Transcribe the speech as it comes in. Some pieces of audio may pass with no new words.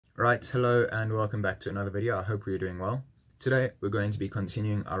Right, hello and welcome back to another video. I hope you're doing well. Today we're going to be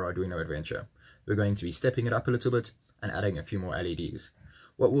continuing our Arduino adventure. We're going to be stepping it up a little bit and adding a few more LEDs.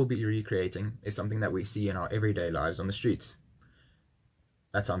 What we'll be recreating is something that we see in our everyday lives on the streets.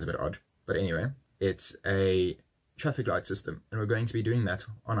 That sounds a bit odd, but anyway, it's a traffic light system and we're going to be doing that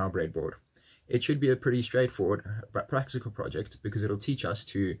on our breadboard. It should be a pretty straightforward but practical project because it'll teach us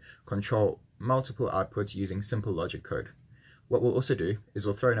to control multiple outputs using simple logic code. What we'll also do is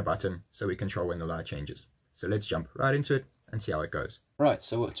we'll throw in a button so we control when the light changes. So let's jump right into it and see how it goes. Right,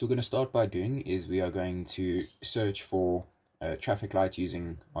 so what we're going to start by doing is we are going to search for a traffic light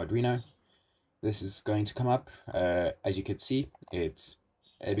using Arduino. This is going to come up. As you can see, it's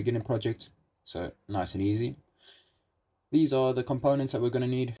a beginning project, so nice and easy. These are the components that we're going to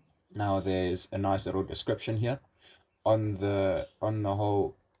need. Now there's a nice little description here on the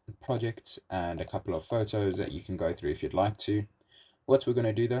whole project and a couple of photos that you can go through if you'd like to. What we're going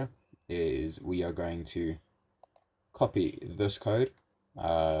to do though is we are going to copy this code,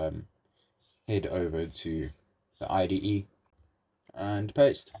 head over to the IDE and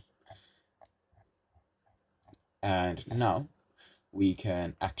paste, and now we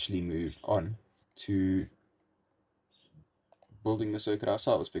can actually move on to building the circuit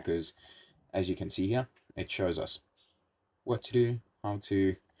ourselves, because as you can see here it shows us what to do, how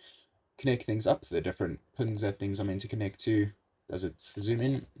to connect things up, the different pins that things are meant to connect to. Does it zoom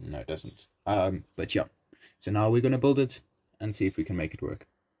in? No, it doesn't. But yeah, so now we're going to build it and see if we can make it work.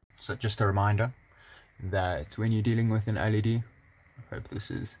 So just a reminder that when you're dealing with an LED, I hope this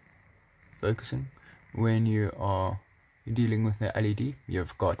is focusing, when you are dealing with the LED,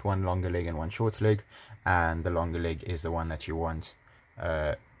 you've got one longer leg and one shorter leg, and the longer leg is the one that you want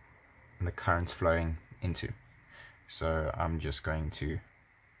the current flowing into. So I'm just going to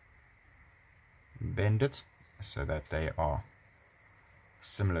bend it so that they are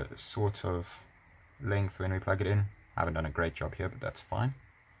similar sort of length when we plug it in. I haven't done a great job here, but that's fine.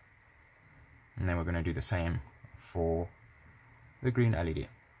 And then we're going to do the same for the green LED.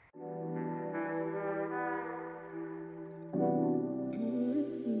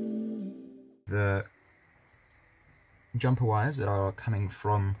 The jumper wires that are coming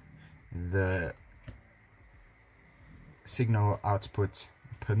from the signal output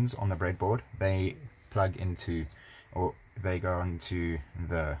pins on the breadboard, they plug into, or they go onto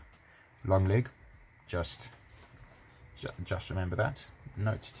the long leg. Just remember that,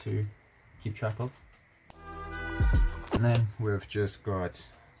 note to keep track of. And then we've just got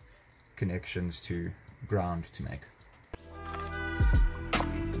connections to ground to make.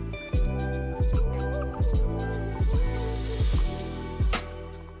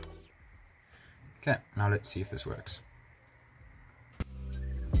 Okay, now let's see if this works.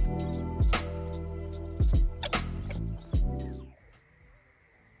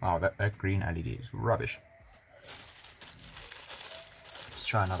 Wow, that green LED is rubbish. Let's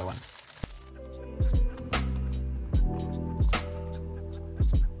try another one.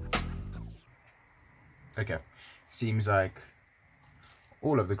 Okay, seems like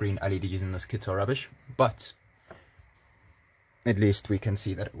all of the green LEDs in this kit are rubbish, but at least we can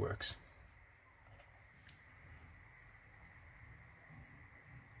see that it works.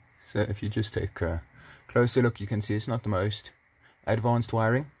 So if you just take a closer look, you can see it's not the most advanced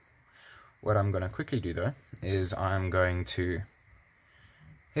wiring. What I'm going to quickly do though is I'm going to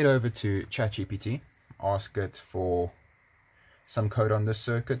head over to ChatGPT, ask it for some code on this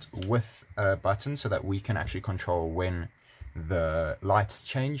circuit with a button so that we can actually control when the lights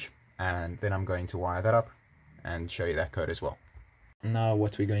change, and then I'm going to wire that up and show you that code as well. Now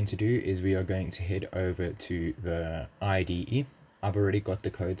what we're going to do is we are going to head over to the IDE. I've already got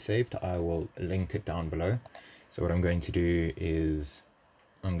the code saved. I will link it down below. So what I'm going to do is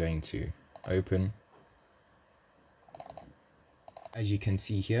I'm going to open. As you can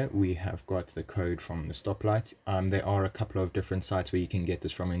see here, we have got the code from the stoplight. There are a couple of different sites where you can get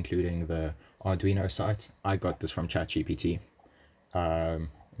this from, including the Arduino site. I got this from ChatGPT.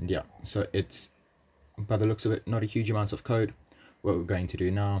 Yeah, so it's, by the looks of it, not a huge amount of code. What we're going to do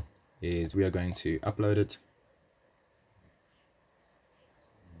now is we are going to upload it.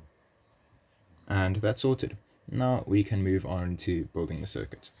 And that's sorted. Now we can move on to building the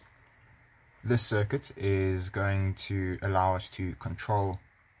circuit. This circuit is going to allow us to control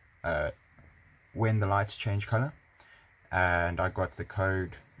when the lights change color, and I got the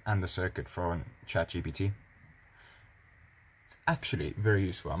code and the circuit from ChatGPT. It's actually very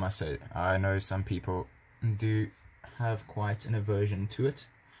useful, I must say. I know some people do have quite an aversion to it,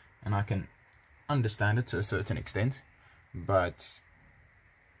 and I can understand it to a certain extent, but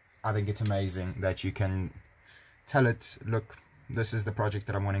I think it's amazing that you can tell it, look, this is the project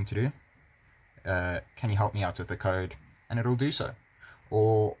that I'm wanting to do. Can you help me out with the code? And it'll do so.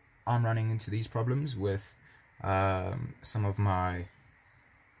 Or I'm running into these problems with some of my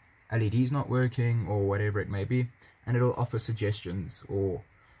LEDs not working or whatever it may be, and it'll offer suggestions or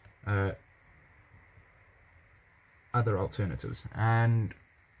other alternatives. And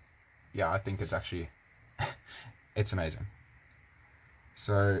yeah, I think it's actually it's amazing.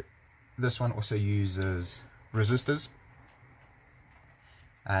 So this one also uses resistors,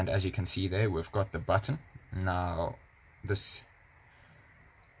 and as you can see there, we've got the button. Now this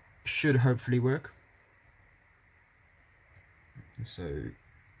should hopefully work. So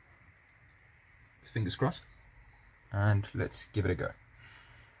fingers crossed, and let's give it a go.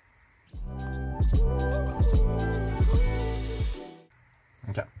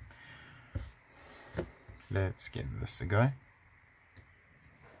 Okay, let's give this a go.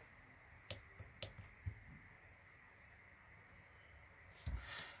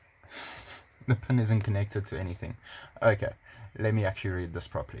 The pin isn't connected to anything. Okay, let me actually read this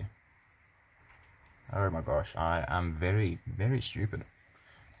properly. Oh my gosh, I am very, very stupid,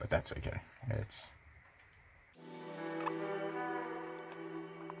 but that's okay. Let's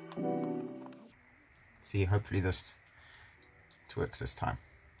see, hopefully this works this time.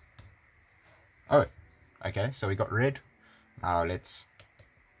 Oh, okay, so we got red. Now let's,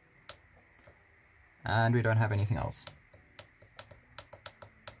 and we don't have anything else.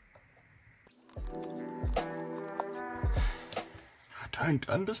 I don't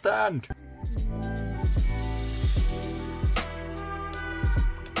understand.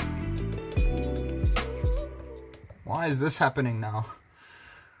 Why is this happening now?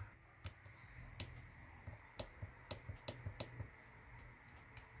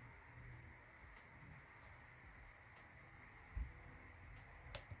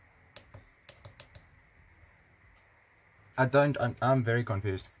 I'm very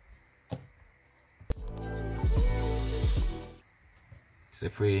confused. So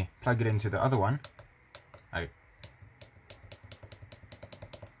if we plug it into the other one,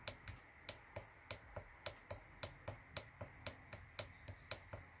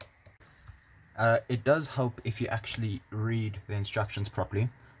 it does help if you actually read the instructions properly.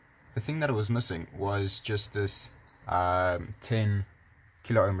 The thing that it was missing was just this 10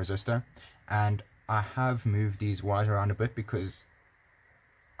 kilo ohm resistor, and I have moved these wires around a bit because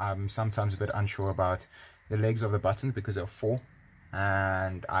I'm sometimes a bit unsure about the legs of the buttons because there are 4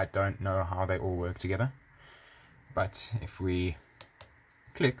 and I don't know how they all work together. But if we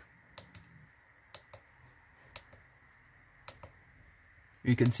click,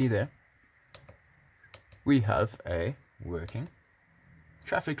 you can see there we have a working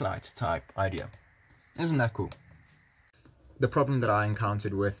traffic light type idea. Isn't that cool? The problem that I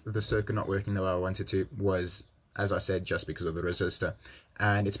encountered with the circuit not working the way I wanted to was, as I said, just because of the resistor.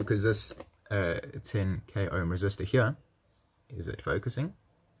 And it's because this 10k ohm resistor here, is it focusing?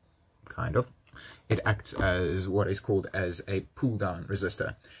 Kind of. It acts as what is called as a pull down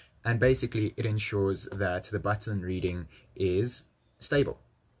resistor. And basically it ensures that the button reading is stable.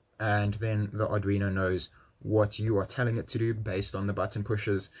 And then the Arduino knows what you are telling it to do based on the button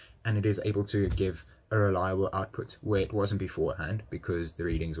pushes, and it is able to give a reliable output where it wasn't beforehand because the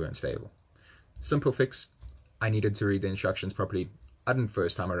readings weren't stable. Simple fix. I needed to read the instructions properly. I didn't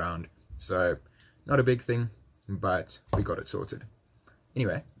first time around, so not a big thing, but we got it sorted.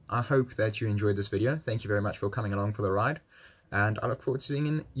 Anyway, I hope that you enjoyed this video. Thank you very much for coming along for the ride, and I look forward to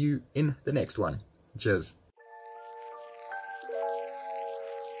seeing you in the next one. Cheers.